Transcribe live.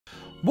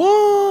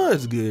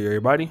What's good,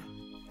 everybody?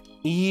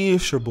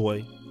 It's your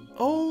boy,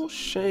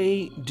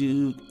 O'Shea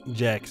Duke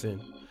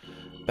Jackson,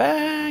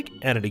 back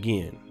at it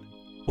again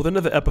with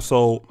another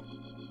episode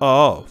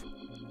of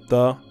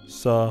the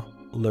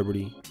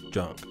Celebrity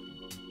Junk.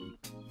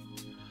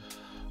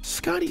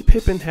 Scottie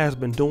Pippen has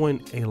been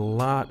doing a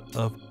lot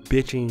of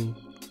bitching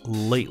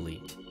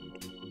lately,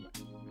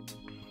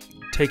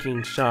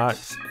 taking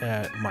shots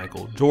at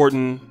Michael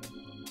Jordan,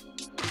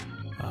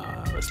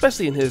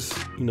 especially in his,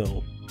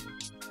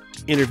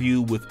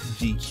 interview with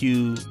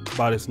GQ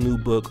about his new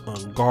book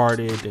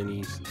Unguarded, and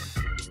he's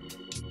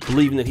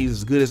believing that he's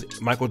as good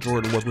as Michael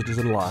Jordan was, which is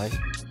a lie.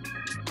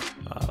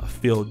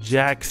 Phil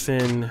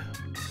Jackson,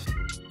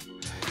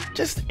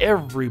 just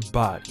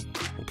everybody,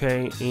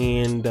 okay?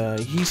 And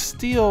he's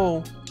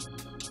still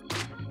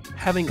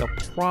having a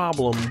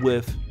problem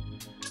with,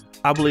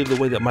 I believe, the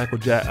way that Michael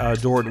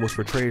Jordan was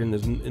portrayed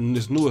in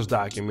this newest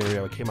documentary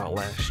that came out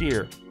last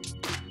year.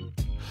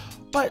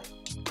 But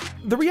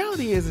the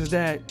reality is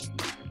that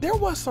there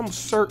was a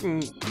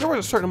certain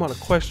amount of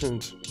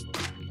questions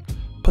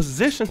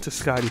positioned to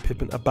Scottie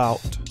Pippen about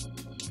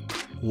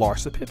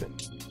Larsa Pippen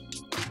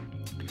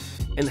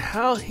and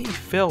how he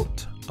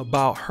felt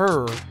about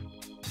her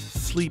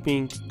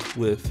sleeping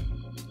with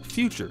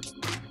Future.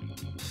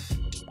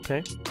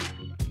 Okay.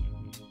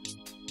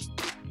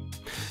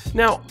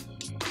 Now,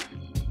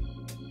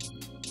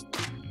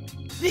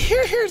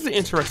 here's the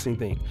interesting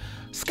thing.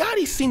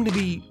 Scottie seemed to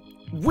be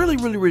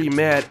really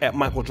mad at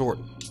Michael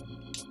Jordan,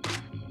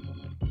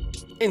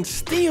 and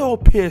still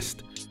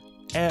pissed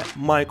at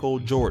Michael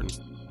Jordan.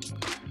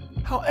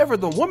 However,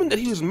 the woman that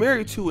he was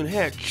married to and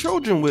had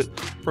children with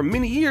for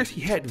many years,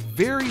 he had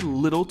very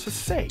little to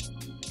say.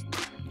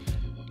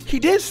 He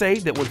did say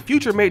that when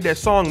Future made that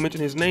song and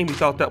mentioned his name, he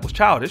thought that was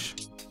childish.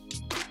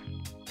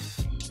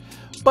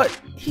 But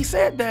he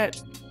said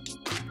that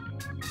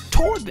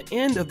toward the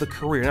end of the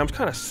career, and I'm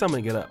kind of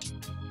summing it up,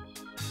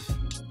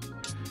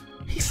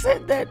 he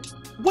said that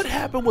what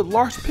happened with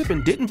Larsa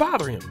Pippen didn't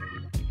bother him.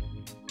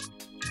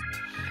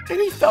 And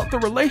he felt the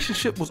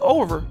relationship was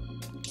over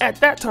at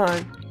that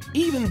time,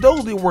 even though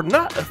they were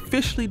not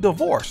officially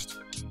divorced.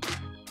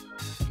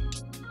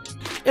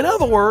 In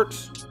other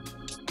words,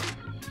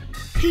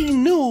 he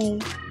knew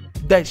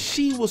that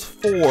she was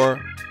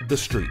for the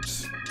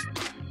streets.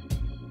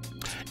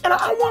 And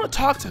I want to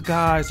talk to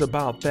guys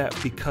about that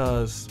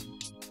because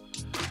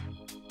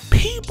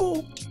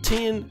people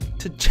tend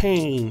to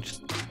change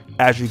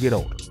as you get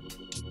older,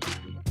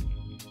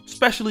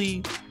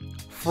 especially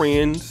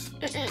friends.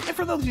 And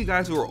for those of you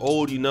guys who are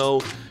old,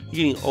 you're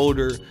getting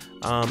older,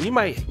 you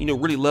might,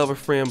 really love a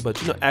friend,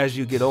 but as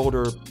you get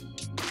older,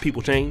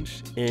 people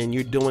change and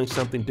you're doing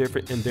something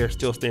different and they're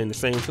still staying the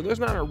same. So there's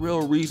not a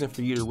real reason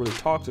for you to really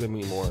talk to them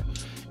anymore.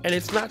 And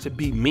it's not to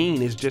be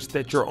mean, it's just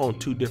that you're on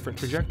two different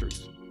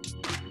trajectories.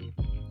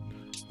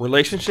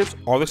 Relationships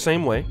are the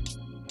same way.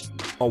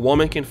 A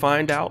woman can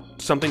find out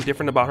something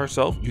different about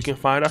herself. You can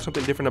find out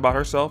something different about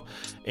herself.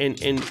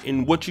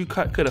 And what you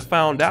could have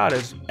found out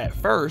is at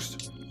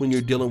first when you're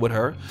dealing with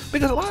her,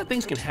 because a lot of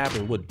things can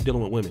happen with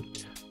dealing with women.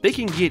 They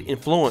can get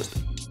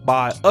influenced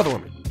by other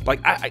women. Like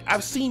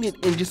I've seen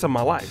it in just in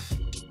my life.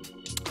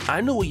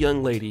 I knew a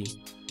young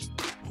lady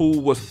who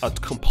was a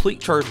complete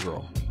church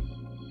girl.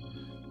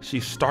 She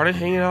started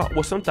hanging out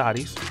with some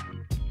thotties.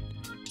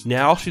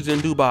 Now she's in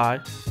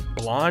Dubai,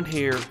 blonde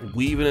hair,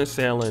 weaving and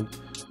selling,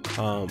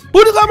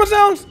 booty glamour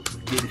sounds,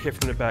 getting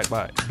hit from the back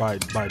by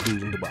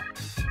dudes in Dubai.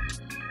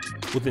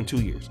 Within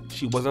 2 years,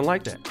 she wasn't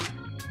like that.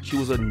 She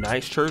was a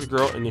nice church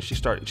girl, and then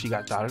she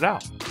got thotted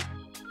out.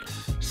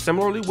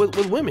 Similarly with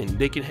women,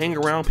 they can hang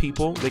around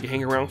people, they can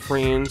hang around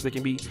friends, they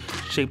can be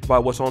shaped by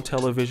what's on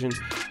television,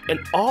 and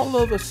all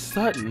of a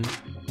sudden,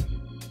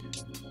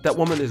 that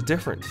woman is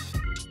different,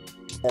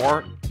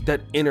 or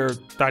that inner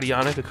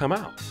Tatiana could come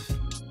out.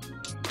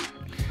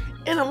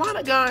 And a lot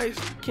of guys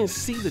can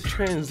see the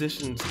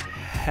transitions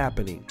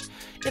happening.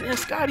 And in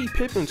Scottie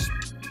Pippen's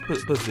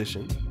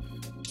position,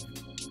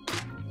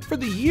 for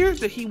the years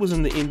that he was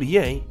in the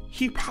NBA,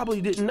 he probably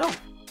didn't know.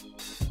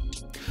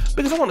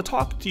 Because I want to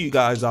talk to you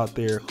guys out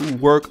there who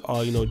work,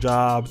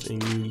 jobs,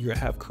 and you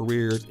have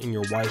careers, and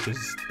your wife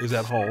is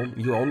at home,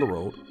 you're on the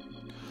road.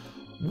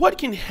 What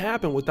can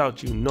happen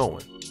without you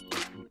knowing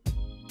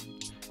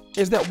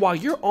is that while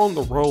you're on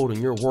the road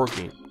and you're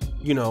working,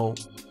 you don't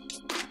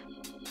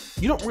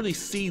really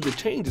see the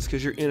changes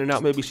because you're in and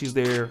out. Maybe she's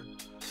there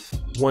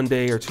 1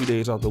 day or 2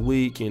 days out the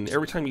week, and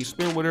every time you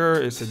spend with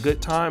her, it's a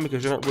good time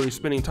because you're not really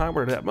spending time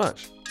with her that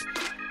much.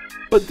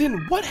 But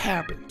then what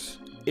happens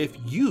if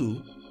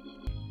you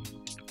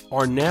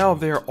are now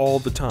there all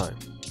the time?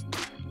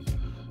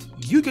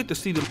 You get to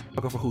see the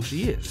motherfucker for who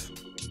she is.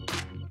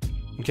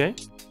 Okay?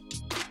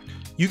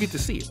 You get to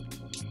see it.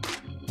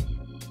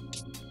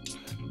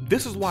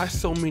 This is why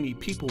so many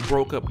people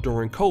broke up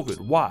during COVID.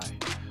 Why?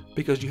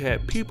 Because you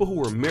had people who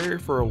were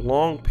married for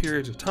long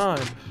periods of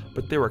time,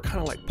 but they were kind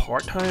of like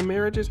part-time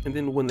marriages. And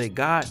then when they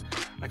got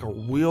like a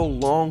real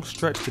long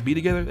stretch to be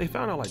together, they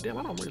found out like, damn,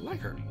 I don't really like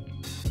her.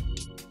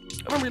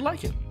 I don't really like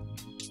him.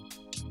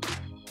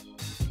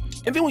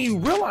 And then when you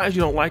realize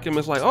you don't like him,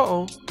 it's like,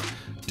 uh-oh,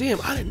 damn,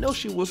 I didn't know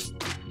she was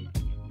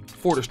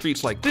for the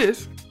streets like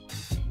this,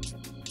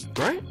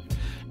 right?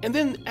 And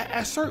then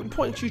at certain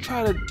points, you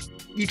try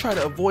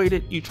to avoid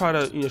it. You try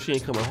to, she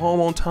ain't coming home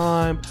on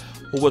time,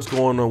 or what's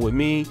going on with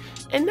me.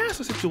 And that's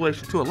a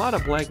situation too. A lot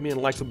of black men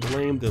like to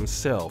blame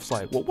themselves.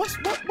 Like, well,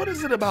 what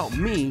is it about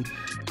me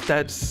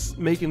that's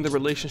making the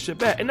relationship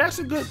bad? And that's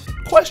a good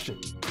question,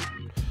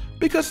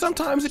 because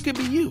sometimes it could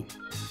be you.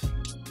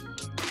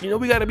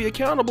 We got to be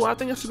accountable. I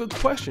think that's a good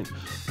question.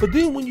 But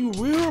then when you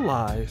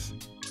realize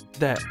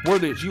that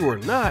whether it's you or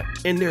not,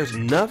 and there's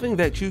nothing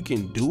that you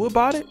can do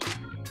about it,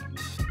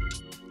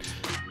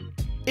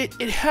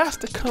 it has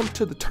to come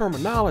to the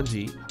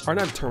terminology, or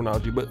not the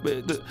terminology, but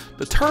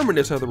the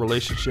terminus of the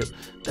relationship,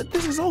 that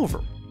this is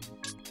over.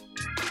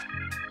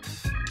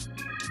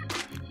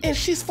 And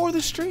she's for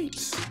the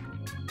streets.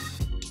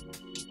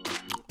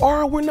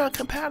 Or we're not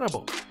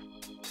compatible.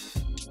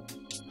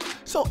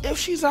 So if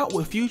she's out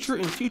with Future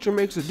and Future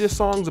makes a diss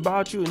songs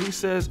about you and he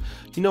says,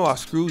 I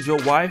screwed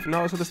your wife and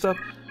all this other stuff,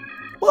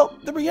 well,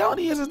 the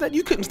reality is that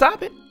you couldn't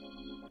stop it.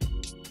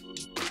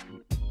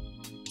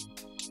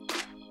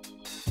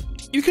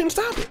 You couldn't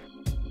stop it.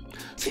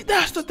 See,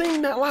 that's the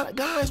thing, that a lot of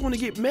guys want to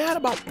get mad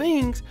about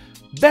things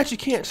that you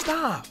can't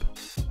stop.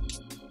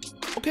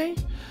 Okay?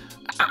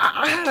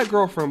 I had a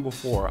girlfriend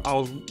before. I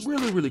was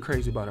really, really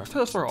crazy about her. I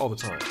tell the story all the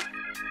time.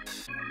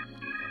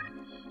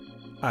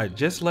 I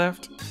just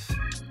left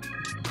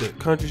the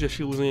country that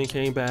she was in,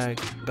 came back,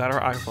 got her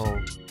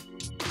iPhone.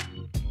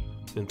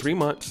 In 3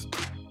 months,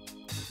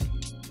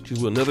 she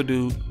was with another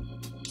dude.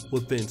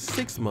 Within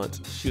 6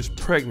 months, she was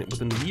pregnant.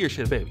 Within a year,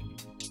 she had a baby.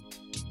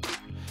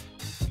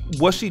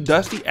 Was she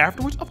dusty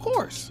afterwards? Of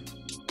course.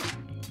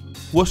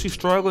 Was she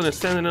struggling and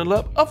standing in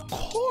love? Of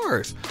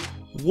course.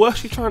 Was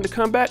she trying to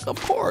come back?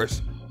 Of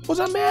course. Was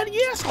I mad?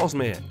 Yes, I was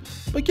mad.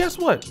 But guess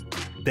what?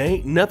 There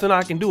ain't nothing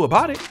I can do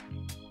about it.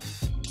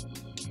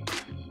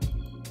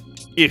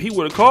 If he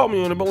would have called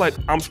me and been like,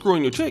 I'm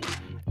screwing your chick,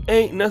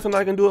 ain't nothing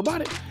I can do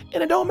about it.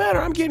 And it don't matter.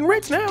 I'm getting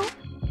rich now.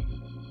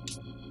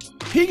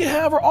 He can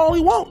have her all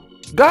he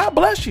want. God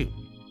bless you.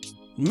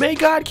 May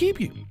God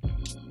keep you.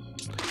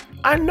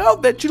 I know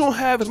that you don't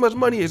have as much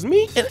money as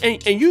me,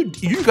 and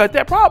you got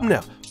that problem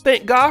now.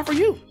 Thank God for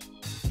you.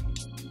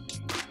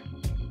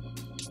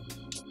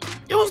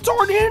 It was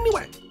toward the end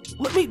anyway.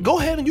 Let me go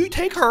ahead and you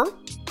take her.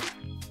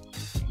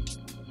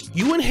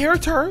 You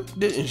inherit her,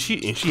 and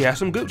she has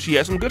some good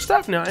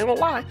stuff now. I ain't gonna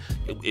lie,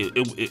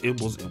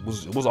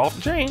 it was off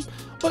the chain,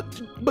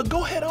 but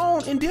go ahead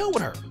on and deal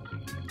with her.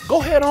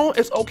 Go ahead on,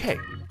 it's okay.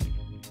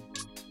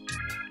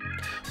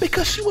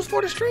 Because she was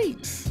for the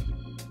streets.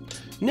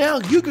 Now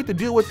you get to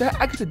deal with that.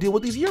 I get to deal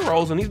with these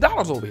euros and these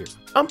dollars over here.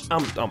 I'm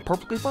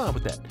perfectly fine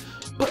with that.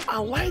 But I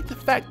like the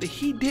fact that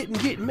he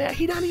didn't get mad.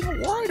 He not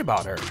even worried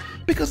about her.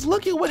 Because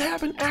look at what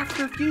happened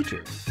after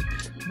Future.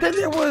 Then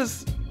there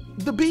was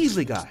the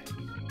Beasley guy.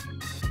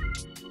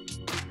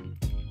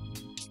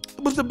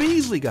 It was the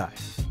Beasley guy.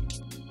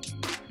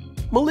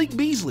 Malik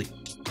Beasley.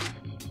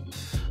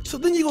 So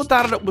then you go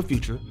thought it up with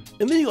Future.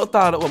 And then you go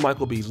thought it up with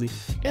Michael Beasley.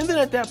 And then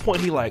at that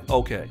point he like,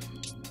 okay,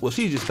 well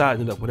she just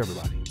thought it up with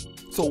everybody.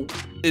 So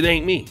it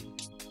ain't me.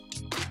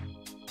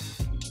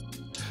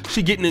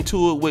 She getting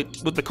into it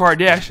with the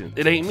Kardashians.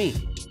 It ain't me.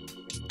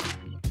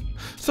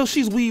 So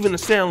she's weaving the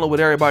sandal with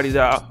everybody's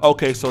out.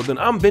 Okay, so then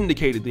I'm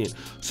vindicated then.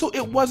 So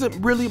it wasn't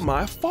really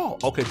my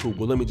fault. Okay, cool.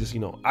 Well, let me just,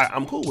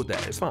 I'm cool with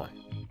that. It's fine.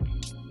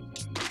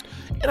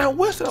 And I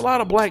wish that a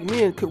lot of black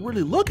men could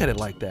really look at it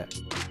like that.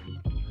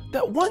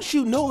 That once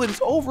you know that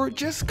it's over,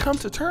 just come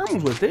to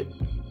terms with it.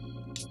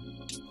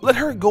 Let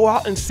her go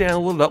out and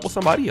sandal it up with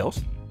somebody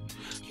else.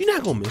 You're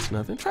not gonna miss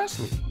nothing, trust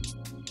me.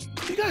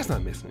 You guys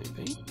not missing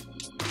anything.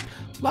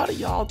 A lot of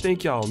y'all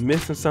think y'all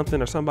missing something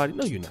or somebody.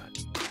 No, you're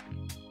not.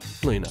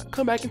 No, you're not.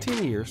 Come back in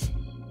 10 years.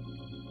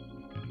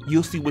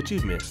 You'll see what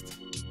you've missed.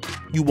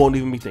 You won't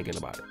even be thinking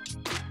about it.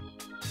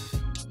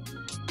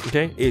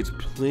 Okay? It's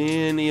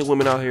plenty of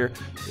women out here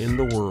in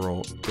the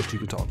world that you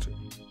can talk to.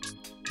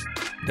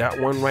 That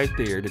one right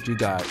there that you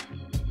got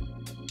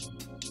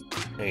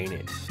ain't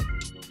it.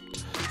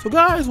 So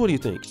guys, what do you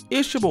think?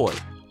 It's your boy,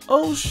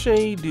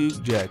 O'Shea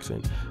Duke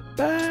Jackson,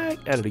 back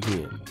at it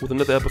again with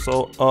another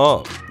episode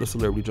of The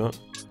Celebrity Junk.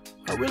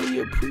 I really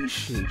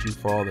appreciate you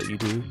for all that you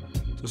do.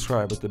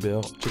 Subscribe, hit the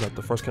bell, check out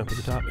the first comment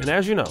at the top. And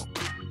as you know,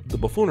 the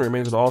buffoonery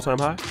remains at an all-time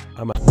high.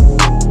 I'm out.